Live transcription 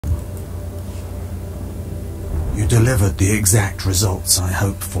You delivered the exact results I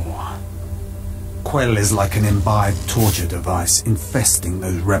hoped for. Quell is like an imbibed torture device infesting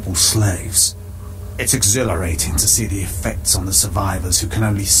those rebel slaves. It's exhilarating to see the effects on the survivors who can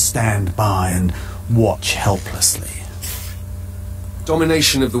only stand by and watch helplessly.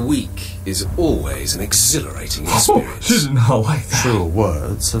 Domination of the weak is always an exhilarating experience. She did not like that. Truer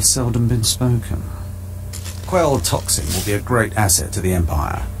words have seldom been spoken. Quell toxin will be a great asset to the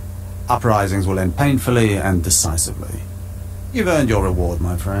Empire. Uprisings will end painfully and decisively. You've earned your reward,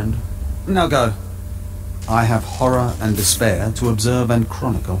 my friend. Now go. I have horror and despair to observe and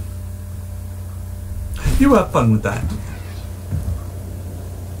chronicle. You have fun with that.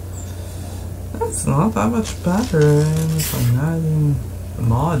 That's not that much better if I'm adding the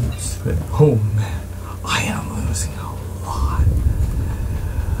mods to it. Oh man, I am losing a lot.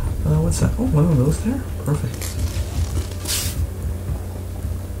 What's that? Oh, one of those there? Perfect.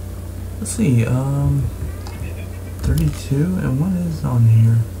 Let's see, 32, and what is on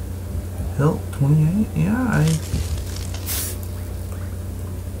here? Hilt 28? Yeah,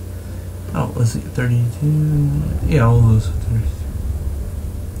 oh, let's see, 32, yeah, all those are 32.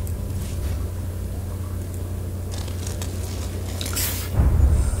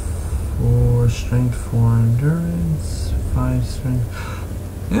 4 strength, 4 endurance, 5 strength.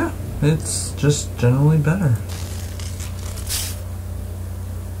 Yeah, it's just generally better.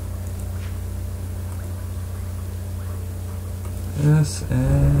 Yes,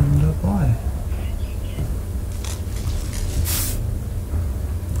 and apply.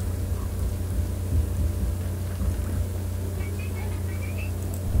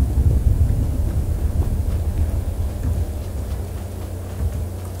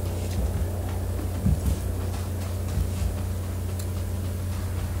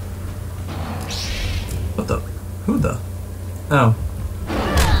 What the? Who the? Oh.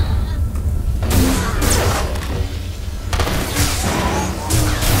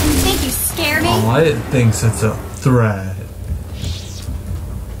 You think you scare me? Oh, it thinks it's a threat.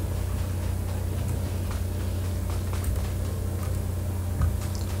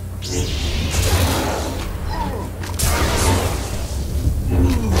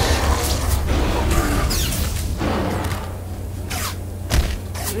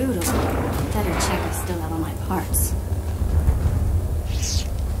 Brutal. Better check I still have all my parts.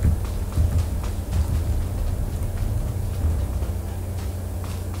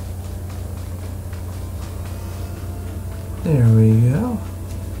 There we go.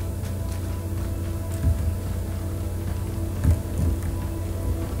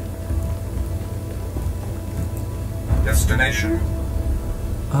 Destination?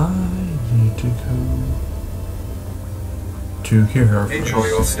 I need to go to here first. Enjoy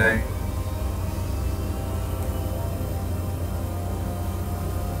your stay.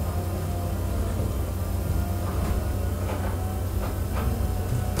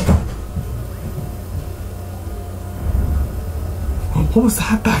 What was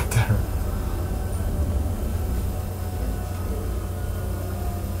that back there?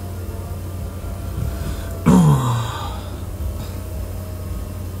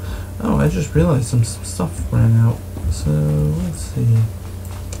 Oh, I just realized some stuff ran out. So, let's see.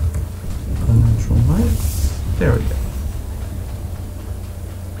 Unnatural light. There we go.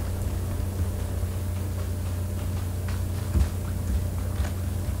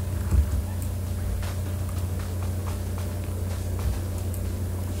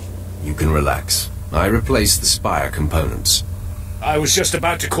 You can relax. I replaced the spire components. I was just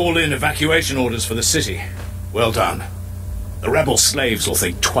about to call in evacuation orders for the city. Well done. The rebel slaves will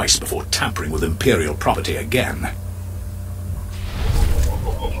think twice before tampering with Imperial property again.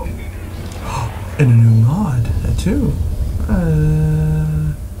 And a new mod, too.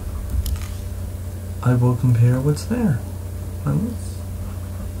 I will compare what's there.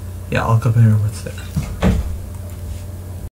 Yeah, I'll compare what's there.